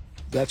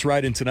That's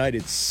right, and tonight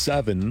at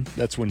 7,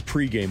 that's when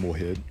pregame will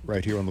hit,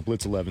 right here on the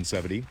Blitz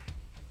 1170,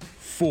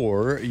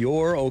 for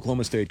your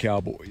Oklahoma State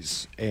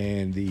Cowboys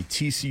and the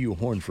TCU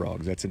Horned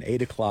Frogs. That's an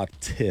 8 o'clock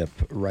tip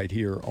right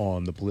here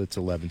on the Blitz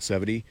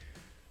 1170.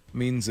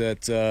 Means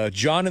that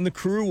John and the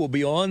crew will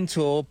be on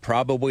till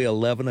probably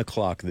 11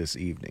 o'clock this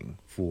evening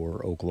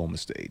for Oklahoma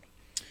State.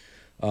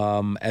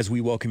 As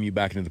we welcome you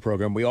back into the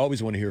program, we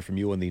always want to hear from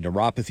you on the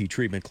Neuropathy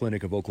Treatment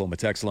Clinic of Oklahoma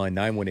text line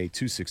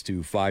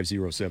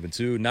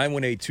 918-262-5072.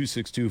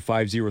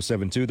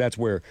 918-262-5072. That's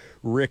where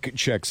Rick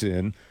checks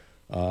in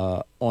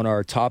on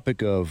our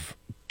topic of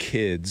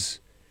kids.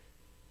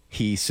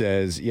 He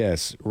says,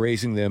 yes,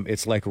 raising them,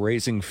 it's like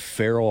raising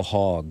feral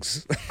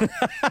hogs.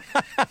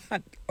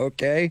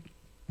 Okay.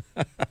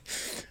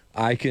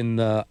 I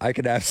can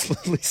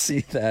absolutely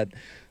see that.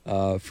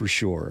 For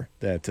sure,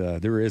 that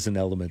there is an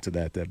element to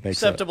that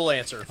makes acceptable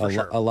answer for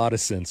sure. A lot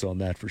of sense on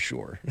that for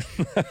sure.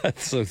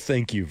 So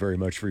thank you very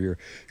much for your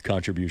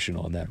contribution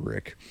on that,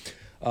 Rick.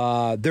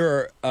 There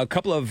are a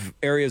couple of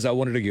areas I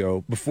wanted to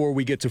go before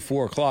we get to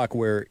 4 o'clock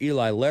where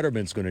Eli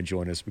Letterman's going to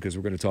join us because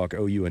we're going to talk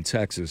OU and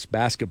Texas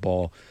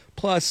basketball,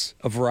 plus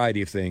a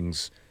variety of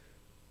things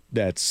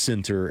that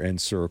center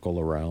and circle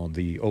around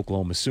the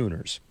Oklahoma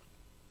Sooners,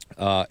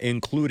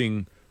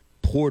 including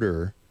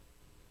Porter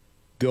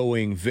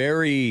going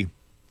very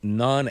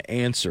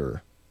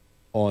non-answer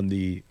on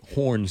the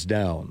horns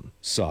down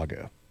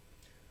saga.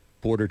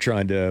 Porter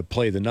trying to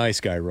play the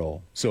nice guy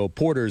role. So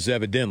Porter's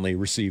evidently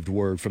received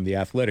word from the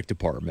athletic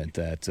department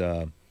that,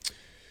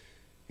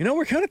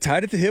 we're kind of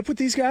tied at the hip with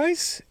these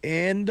guys,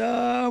 and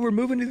we're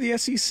moving to the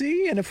SEC,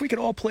 and if we could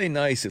all play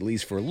nice at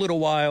least for a little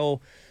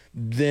while,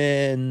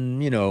 then,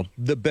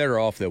 the better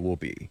off that we'll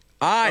be.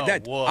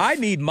 I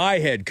need my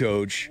head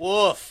coach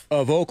of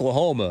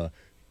Oklahoma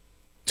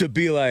to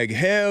be like,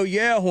 hell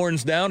yeah,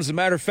 horns down. As a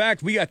matter of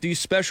fact, we got these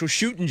special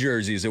shooting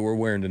jerseys that we're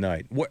wearing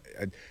tonight. What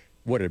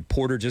did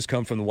Porter just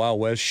come from the Wild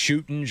West?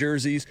 Shooting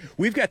jerseys?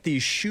 We've got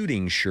these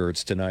shooting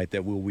shirts tonight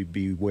that we'll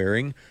be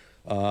wearing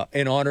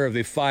in honor of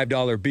the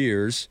 $5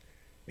 beers.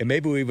 And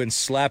maybe we even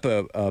slap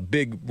a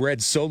big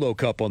red Solo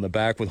cup on the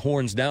back with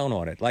horns down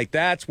on it. Like,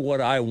 that's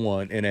what I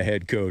want in a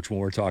head coach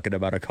when we're talking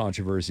about a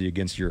controversy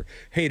against your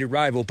hated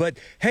rival. But,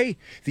 hey,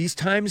 these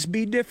times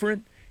be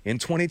different. In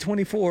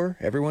 2024,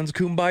 everyone's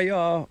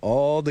kumbaya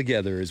all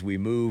together as we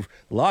move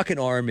lock and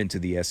arm into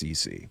the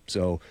SEC.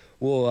 So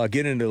we'll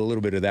get into a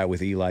little bit of that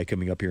with Eli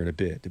coming up here in a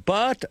bit.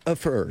 But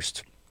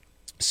first,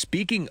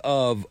 speaking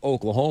of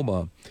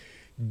Oklahoma,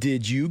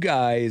 did you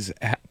guys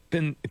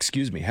happen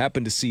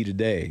to see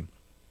today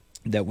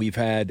that we've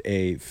had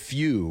a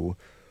few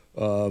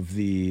of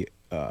the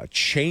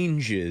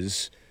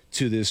changes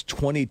to this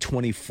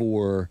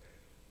 2024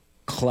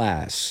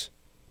 class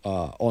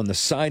on the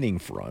signing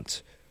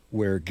front,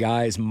 where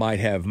guys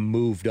might have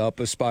moved up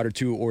a spot or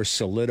two or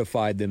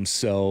solidified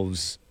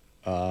themselves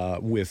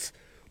with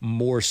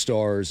more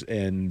stars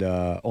and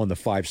on the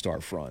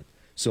 5-star front.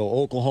 So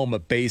Oklahoma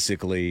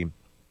basically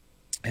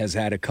has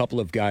had a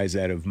couple of guys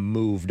that have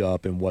moved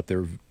up in what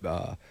their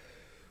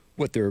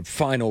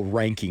final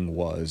ranking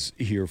was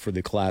here for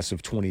the class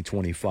of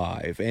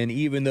 2025. And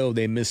even though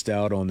they missed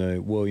out on the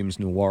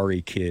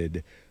Williams-Nwaneri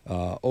kid,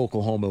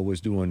 Oklahoma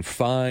was doing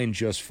fine,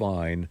 just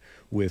fine,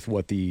 with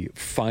what the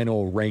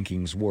final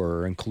rankings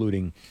were,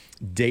 including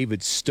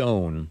David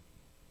Stone,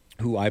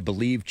 who I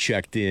believe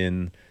checked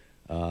in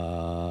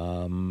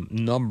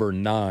number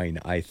 9,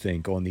 I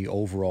think, on the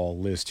overall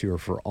list here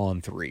for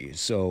On3.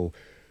 So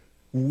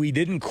we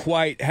didn't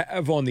quite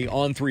have on the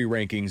On3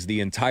 rankings the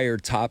entire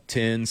top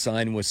 10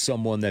 signed with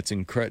someone that's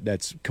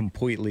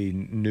completely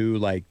new,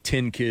 like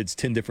 10 kids,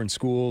 10 different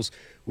schools.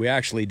 We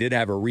actually did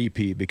have a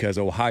repeat because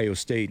Ohio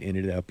State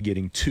ended up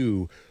getting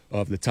 2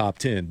 of the top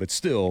 10, but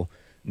still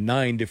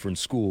 9 different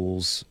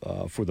schools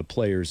for the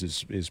players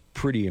is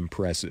pretty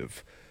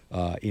impressive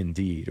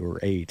indeed, or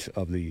 8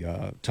 of the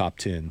top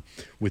 10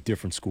 with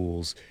different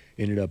schools.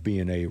 Ended up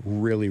being a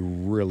really,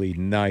 really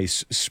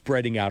nice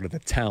spreading out of the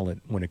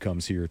talent when it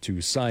comes here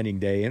to signing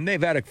day. And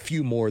they've had a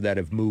few more that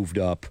have moved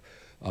up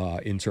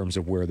in terms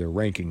of where their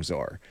rankings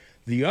are.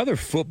 The other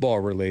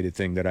football-related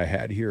thing that I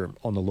had here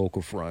on the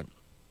local front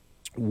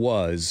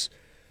was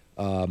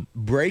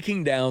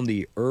breaking down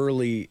the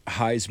early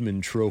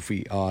Heisman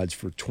Trophy odds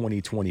for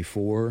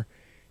 2024.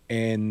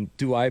 And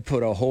do I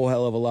put a whole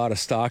hell of a lot of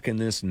stock in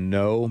this?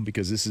 No,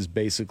 because this is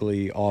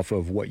basically off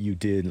of what you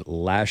did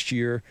last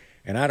year.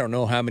 And I don't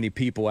know how many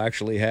people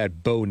actually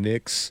had Bo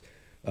Nix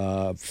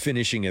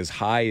finishing as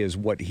high as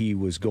what he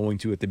was going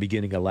to at the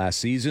beginning of last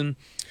season.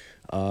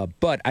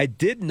 But I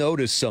did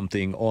notice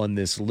something on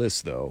this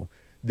list, though,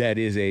 that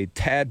is a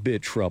tad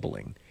bit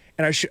troubling.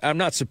 And I'm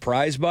not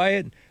surprised by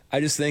it.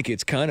 I just think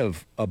it's kind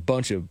of a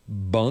bunch of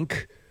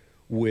bunk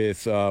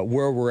with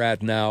where we're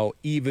at now,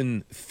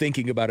 even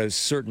thinking about a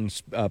certain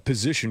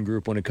position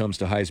group when it comes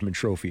to Heisman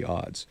Trophy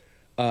odds.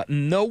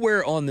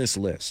 Nowhere on this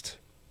list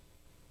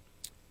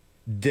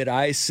did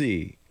I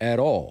see at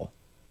all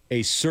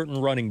a certain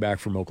running back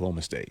from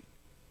Oklahoma State.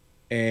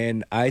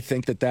 And I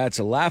think that that's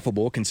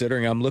laughable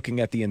considering I'm looking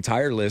at the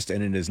entire list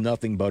and it is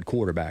nothing but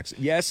quarterbacks.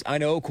 Yes, I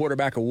know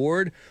quarterback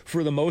award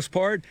for the most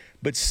part,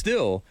 but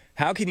still,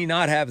 how can you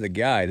not have the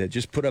guy that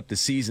just put up the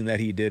season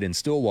that he did in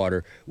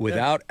Stillwater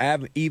without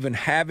even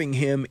having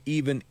him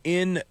even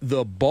in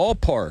the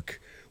ballpark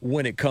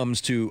when it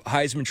comes to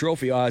Heisman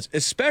Trophy odds,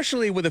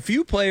 especially with a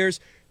few players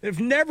that have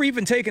never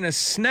even taken a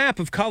snap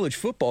of college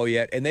football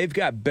yet, and they've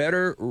got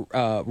better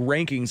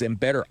rankings and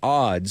better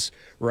odds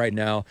right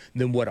now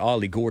than what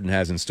Ollie Gordon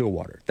has in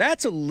Stillwater.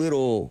 That's a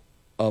little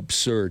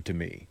absurd to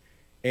me.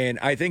 And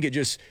I think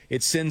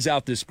it sends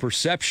out this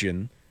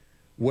perception,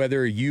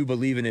 whether you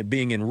believe in it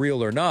being in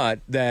real or not,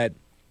 that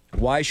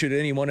why should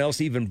anyone else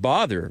even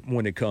bother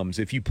when it comes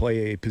if you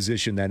play a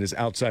position that is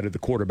outside of the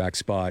quarterback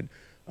spot?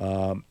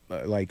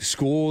 Like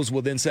schools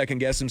will then second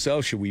guess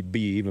themselves. Should we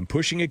be even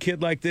pushing a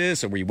kid like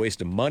this? Are we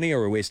wasting money?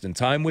 Are we wasting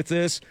time with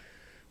this?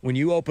 When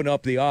you open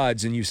up the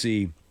odds and you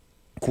see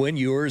Quinn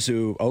Ewers,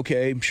 who,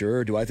 okay,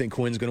 sure, do I think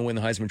Quinn's going to win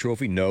the Heisman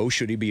Trophy? No.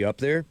 Should he be up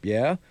there?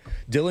 Yeah.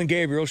 Dylan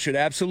Gabriel should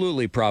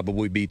absolutely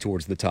probably be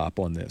towards the top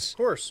on this. Of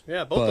course.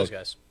 Yeah, both those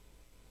guys.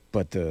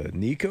 But the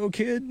Nico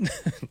kid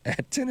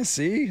at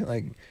Tennessee,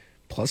 like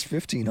plus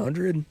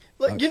 1,500.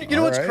 Look, you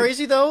know what's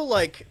crazy, though?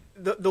 Like,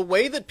 the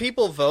way that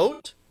people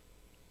vote,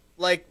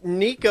 like,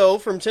 Nico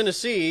from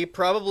Tennessee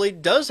probably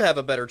does have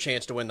a better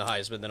chance to win the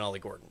Heisman than Ollie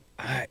Gordon.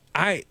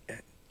 I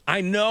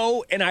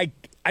know, and I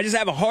just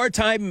have a hard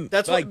time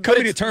coming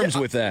to terms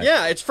with that.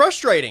 Yeah, it's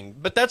frustrating,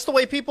 but that's the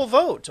way people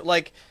vote.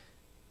 Like,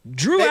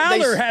 Drew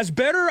Aller has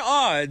better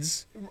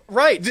odds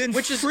than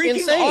which is freaking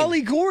insane.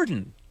 Ollie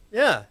Gordon.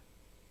 Yeah.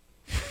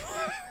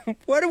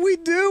 What are we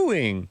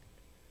doing?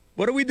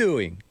 What are we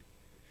doing?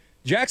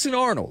 Jackson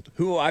Arnold,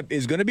 who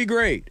is going to be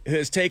great,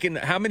 has taken –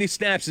 how many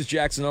snaps does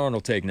Jackson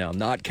Arnold take now,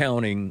 not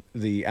counting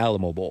the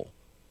Alamo Bowl?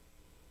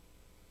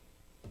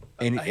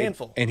 A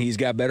handful. And he's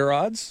got better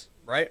odds?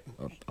 Right.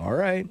 All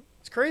right.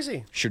 It's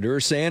crazy.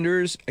 Shadur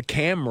Sanders,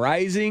 Cam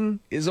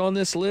Rising is on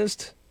this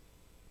list.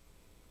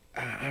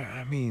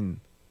 I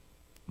mean,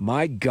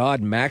 my God,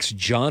 Max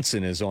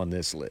Johnson is on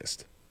this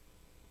list.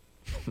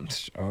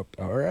 All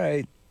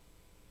right.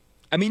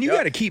 I mean, you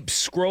got to keep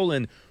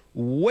scrolling –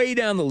 way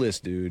down the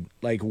list, dude.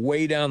 Like,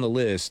 way down the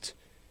list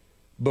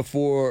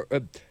before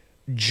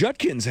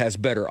Judkins has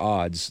better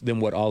odds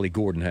than what Ollie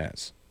Gordon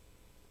has.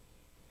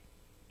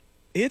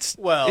 It's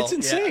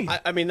insane. Yeah,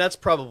 I mean, that's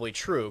probably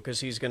true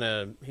because he's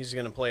gonna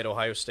play at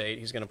Ohio State.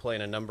 He's gonna play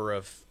in a number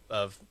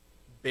of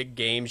big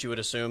games. You would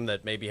assume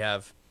that maybe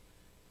have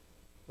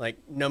like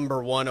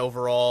number one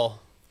overall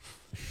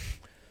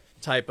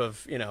type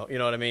of you know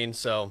what I mean.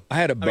 So I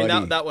had a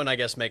buddy. That one I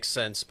guess makes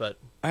sense, but.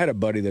 I had a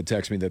buddy that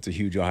texted me that's a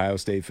huge Ohio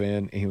State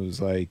fan, and he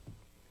was like,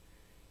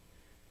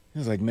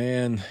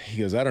 man, he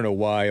goes, I don't know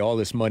why all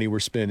this money we're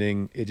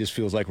spending, it just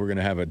feels like we're going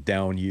to have a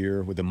down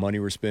year with the money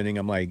we're spending.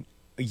 I'm like,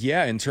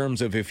 yeah, in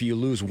terms of if you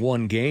lose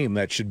one game,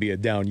 that should be a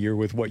down year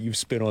with what you've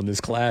spent on this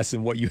class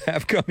and what you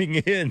have coming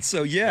in.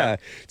 So, yeah,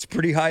 it's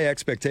pretty high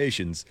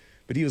expectations.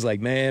 But he was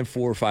like, man,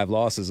 4 or 5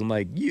 losses. I'm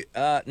like,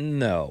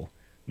 no.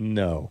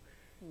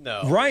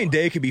 Ryan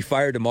Day could be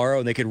fired tomorrow,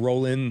 and they could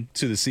roll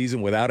into the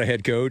season without a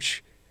head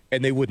coach.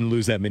 And they wouldn't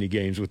lose that many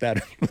games with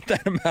that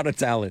amount of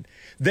talent.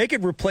 They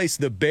could replace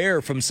the bear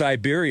from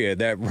Siberia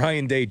that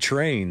Ryan Day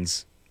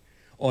trains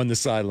on the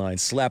sideline.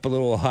 Slap a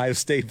little Ohio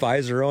State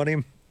visor on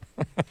him.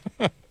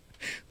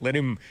 Let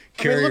him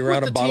carry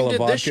around a bottle of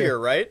vodka. This year,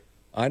 right?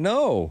 I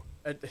know.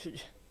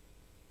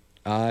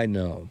 I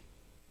know.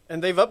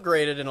 And they've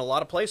upgraded in a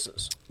lot of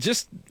places.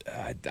 Just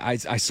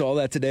I saw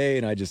that today,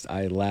 and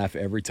I laugh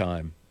every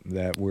time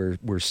that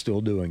we're still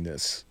doing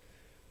this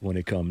when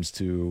it comes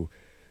to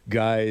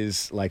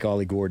guys like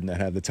Ollie Gordon that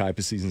have the type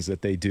of seasons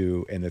that they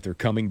do and that they're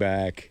coming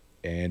back,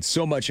 and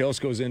so much else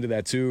goes into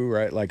that too,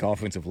 right? Like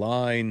offensive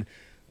line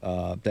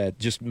that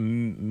just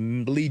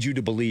leads you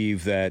to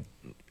believe that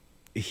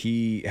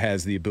he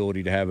has the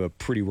ability to have a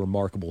pretty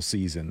remarkable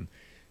season,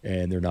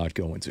 and they're not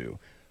going to.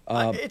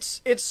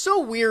 It's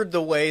so weird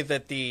the way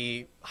that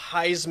the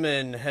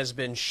Heisman has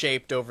been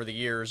shaped over the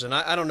years, and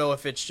I don't know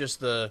if it's just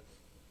the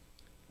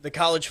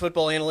college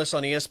football analysts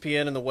on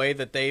ESPN and the way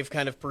that they've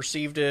kind of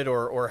perceived it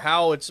or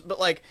how it's, but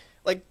like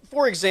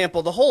for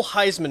example, the whole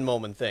Heisman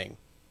moment thing.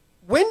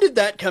 When did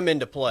that come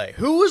into play?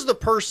 Who was the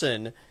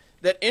person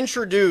that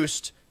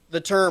introduced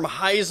the term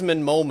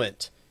Heisman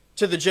moment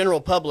to the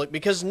general public?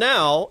 Because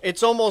now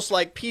it's almost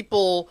like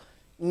people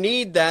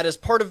need that as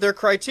part of their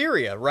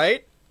criteria,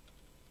 right?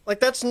 Like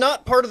that's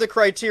not part of the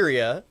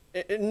criteria.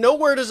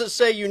 Nowhere does it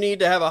say you need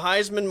to have a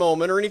Heisman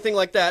moment or anything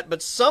like that,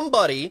 but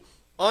somebody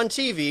on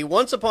TV,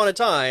 once upon a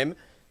time,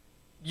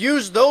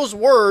 used those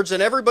words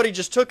and everybody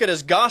just took it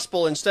as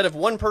gospel instead of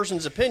one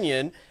person's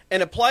opinion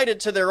and applied it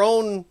to their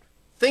own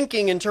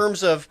thinking in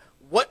terms of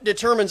what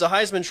determines a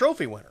Heisman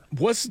Trophy winner.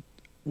 Was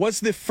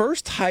the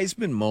first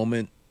Heisman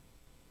moment,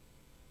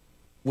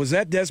 was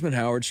that Desmond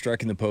Howard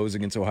striking the pose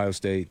against Ohio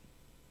State?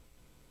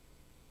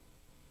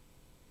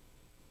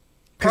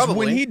 Because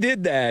when he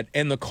did that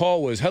and the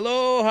call was,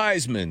 hello,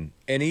 Heisman,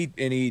 and he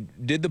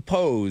did the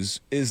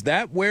pose, is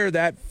that where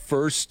that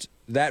first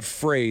that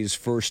phrase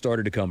first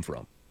started to come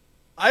from?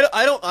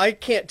 I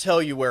can't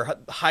tell you where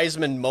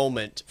Heisman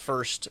moment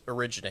first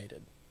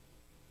originated,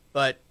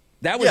 but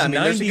that was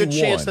 91. There's a good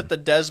chance that the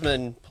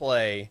Desmond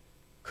play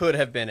could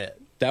have been it.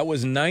 That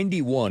was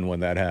 91 when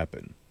that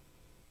happened,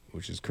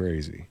 which is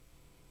crazy.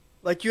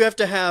 Like, you have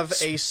to have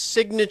a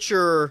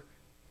signature,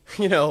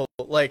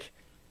 like,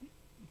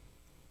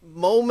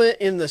 moment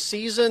in the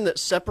season that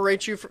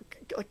separates you from.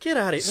 Like, get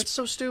out of here. That's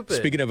so stupid.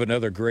 Speaking of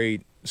another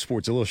great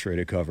Sports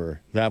Illustrated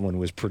cover, that one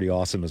was pretty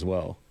awesome as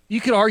well.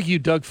 You could argue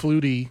Doug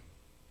Flutie.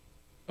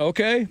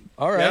 Okay.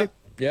 All right.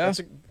 Yeah. That's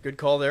a good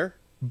call there.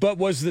 But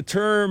was the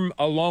term,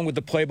 along with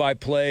the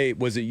play-by-play,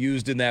 was it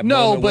used in that no,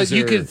 moment? No, but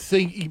you could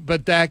think,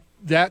 but that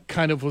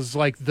kind of was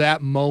like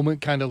that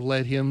moment kind of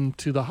led him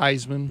to the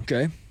Heisman.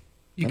 Okay.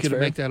 You could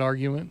make that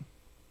argument.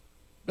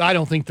 I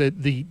don't think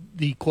that the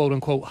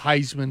quote-unquote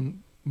Heisman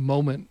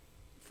moment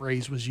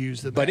phrase was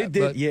used. But it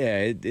did,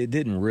 it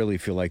didn't really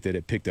feel like that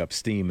it picked up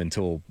steam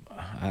until,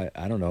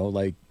 I don't know,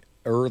 like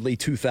early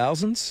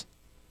 2000s?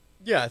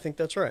 Yeah, I think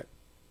that's right.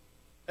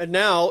 And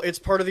now it's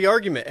part of the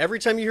argument. Every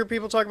time you hear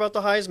people talk about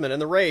the Heisman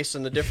and the race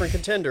and the different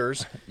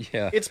contenders,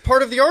 it's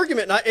part of the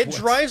argument. And it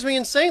drives me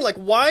insane. Like,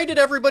 why did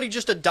everybody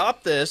just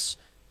adopt this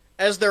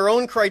as their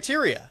own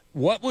criteria?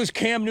 What was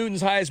Cam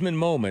Newton's Heisman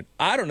moment?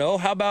 I don't know.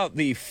 How about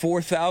the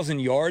 4,000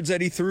 yards that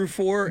he threw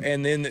for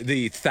and then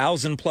the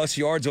 1,000+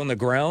 yards on the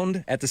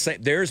ground at the same?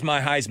 There's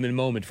my Heisman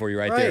moment for you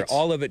right there.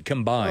 All of it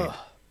combined. Ugh.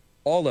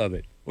 All of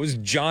it. It was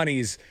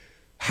Johnny's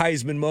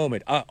Heisman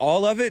moment.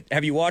 All of it?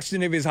 Have you watched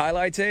any of his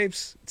highlight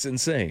tapes? It's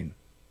insane.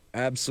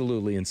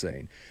 Absolutely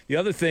insane. The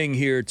other thing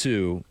here,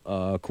 too,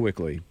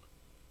 quickly,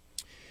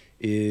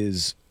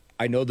 is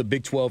I know the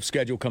Big 12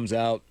 schedule comes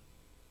out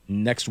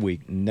next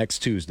week, next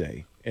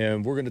Tuesday.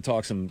 And we're going to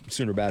talk some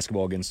Sooner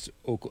basketball against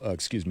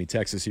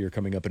Texas here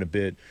coming up in a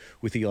bit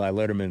with Eli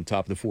Letterman,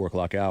 top of the 4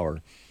 o'clock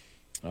hour.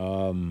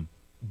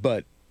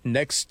 But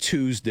next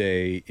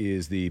Tuesday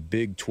is the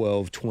Big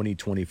 12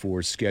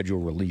 2024 schedule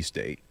release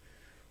date.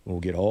 We'll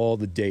get all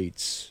the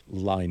dates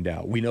lined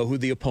out. We know who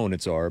the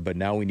opponents are, but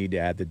now we need to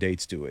add the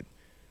dates to it.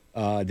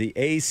 The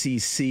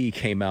ACC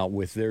came out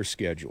with their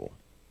schedule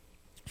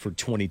for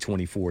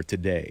 2024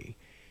 today.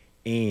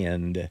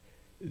 And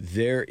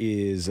there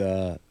is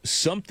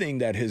something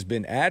that has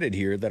been added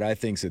here that I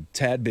think is a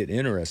tad bit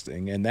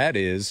interesting, and that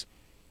is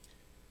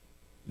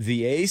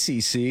the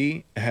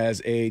ACC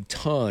has a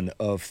ton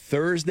of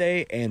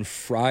Thursday and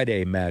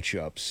Friday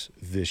matchups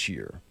this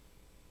year.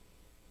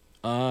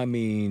 I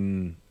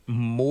mean,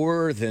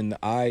 more than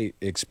I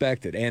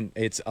expected. And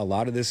it's a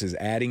lot of this is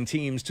adding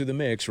teams to the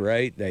mix,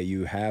 right? That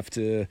you have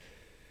to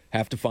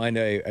find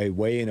a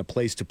way and a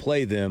place to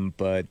play them.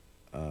 But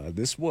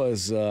this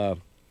was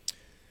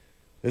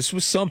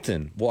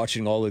something,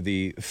 watching all of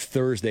the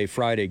Thursday,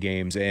 Friday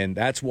games. And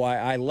that's why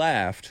I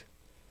laughed.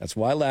 That's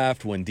why I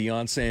laughed when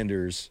Deion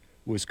Sanders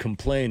was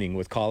complaining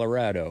with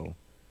Colorado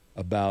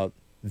about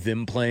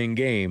them playing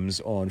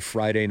games on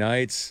Friday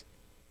nights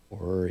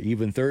or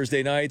even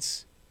Thursday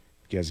nights.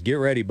 Because get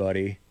ready,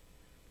 buddy,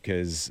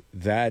 because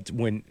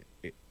when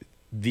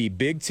the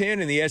Big Ten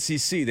and the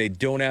SEC, they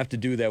don't have to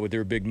do that with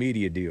their big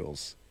media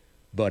deals.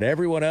 But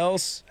everyone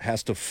else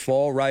has to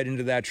fall right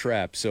into that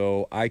trap.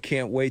 So I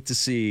can't wait to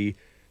see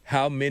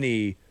how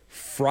many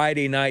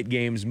Friday night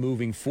games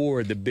moving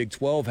forward the Big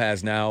 12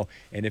 has now.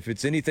 And if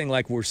it's anything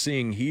like we're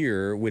seeing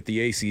here with the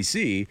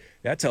ACC,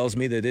 that tells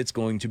me that it's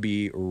going to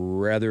be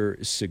rather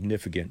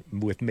significant,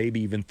 with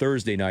maybe even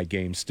Thursday night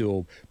games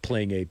still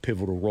playing a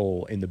pivotal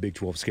role in the Big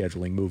 12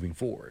 scheduling moving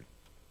forward.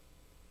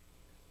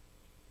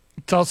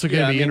 It's also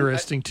going to be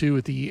interesting, too,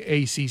 with the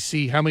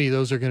ACC. How many of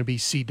those are going to be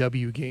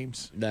CW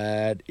games?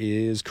 That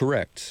is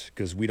correct,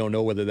 because we don't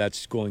know whether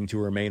that's going to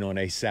remain on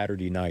a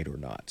Saturday night or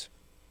not.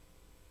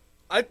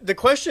 The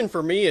question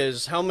for me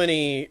is how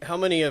many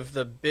of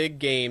the big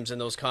games in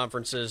those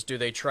conferences do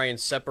they try and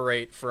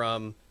separate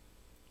from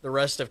the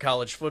rest of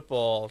college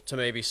football to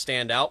maybe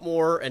stand out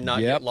more and not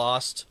get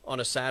lost on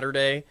a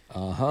Saturday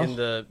in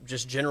the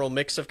just general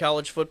mix of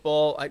college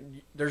football?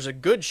 There's a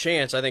good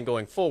chance, I think,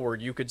 going forward,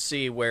 you could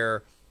see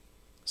where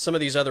some of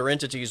these other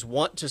entities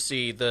want to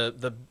see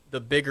the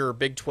bigger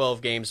Big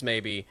 12 games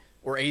maybe,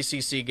 or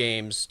ACC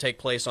games take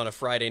place on a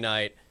Friday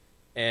night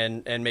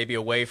and maybe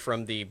away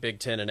from the Big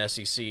Ten and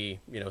SEC,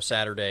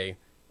 Saturday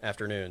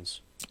afternoons.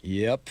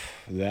 Yep,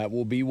 that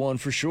will be one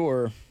for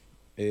sure.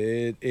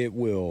 It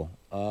will.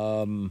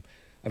 I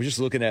was just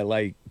looking at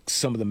like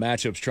some of the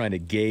matchups, trying to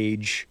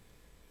gauge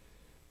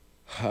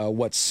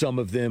what some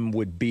of them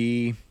would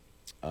be.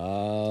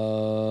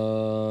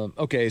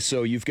 Okay,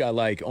 so you've got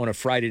like on a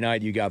Friday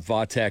night, you got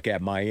Vatek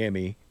at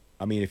Miami.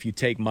 I mean, if you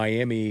take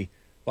Miami,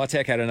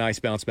 Vatek had a nice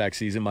bounce back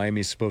season.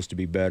 Miami's supposed to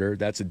be better.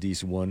 That's a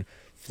decent one.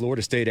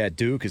 Florida State at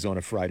Duke is on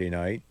a Friday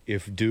night,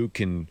 if Duke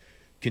can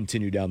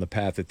continue down the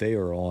path that they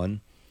are on.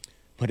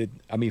 But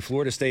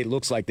Florida State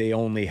looks like they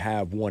only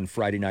have one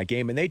Friday night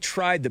game, and they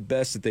tried the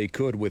best that they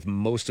could with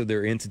most of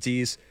their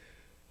entities.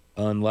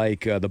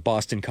 unlike the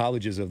Boston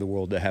colleges of the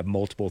world that have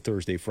multiple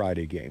Thursday,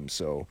 Friday games.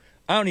 So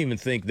I don't even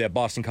think that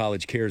Boston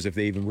College cares if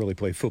they even really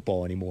play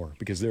football anymore,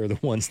 because they're the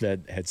ones that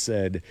had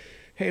said,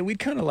 hey, we'd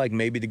kind of like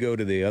maybe to go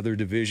to the other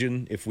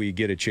division if we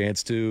get a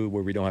chance to,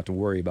 where we don't have to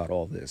worry about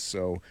all this.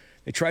 So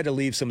they tried to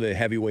leave some of the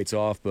heavyweights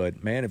off,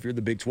 but man, if you're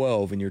the Big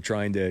 12 and you're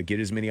trying to get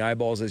as many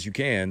eyeballs as you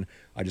can,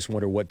 I just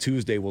wonder what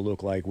Tuesday will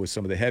look like with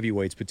some of the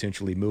heavyweights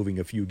potentially moving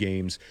a few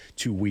games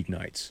to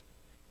weeknights.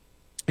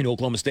 And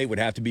Oklahoma State would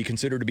have to be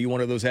considered to be one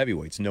of those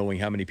heavyweights, knowing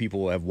how many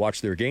people have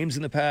watched their games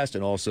in the past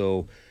and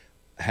also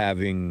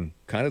having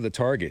kind of the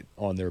target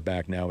on their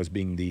back now as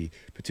being the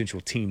potential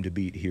team to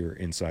beat here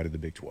inside of the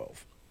Big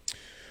 12.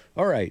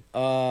 All right.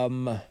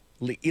 Eli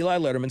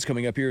Letterman's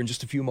coming up here in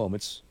just a few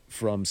moments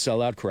from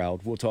Sellout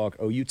Crowd. We'll talk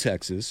OU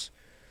Texas.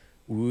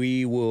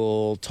 We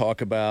will talk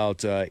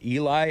about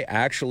Eli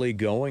actually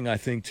going, I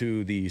think,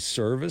 to the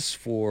service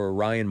for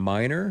Ryan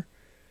Miner.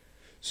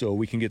 So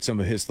we can get some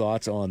of his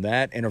thoughts on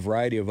that and a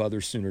variety of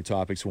other Sooner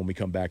topics when we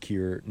come back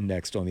here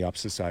next on the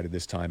opposite side of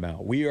this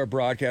timeout. We are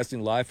broadcasting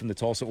live from the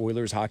Tulsa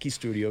Oilers Hockey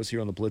Studios here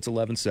on the Blitz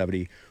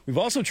 1170. We've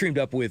also teamed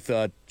up with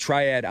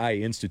Triad Eye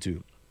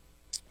Institute.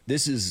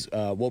 This is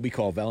what we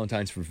call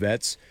Valentines for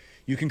Vets.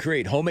 You can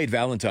create homemade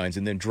Valentines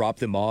and then drop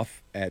them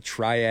off at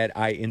Triad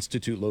Eye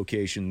Institute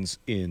locations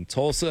in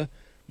Tulsa,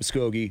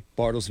 Muskogee,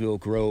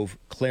 Bartlesville, Grove,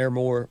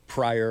 Claremore,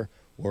 Pryor,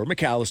 or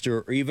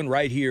McAllister, or even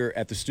right here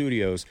at the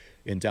studios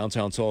in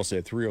downtown Tulsa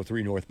at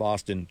 303 North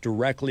Boston,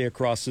 directly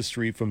across the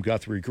street from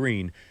Guthrie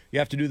Green. You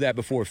have to do that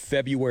before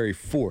February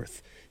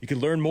 4th. You can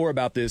learn more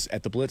about this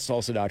at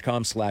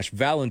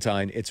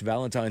theblitztulsa.com/Valentine. It's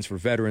Valentines for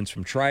Veterans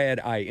from Triad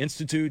Eye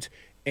Institute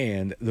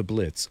and the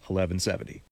Blitz 1170.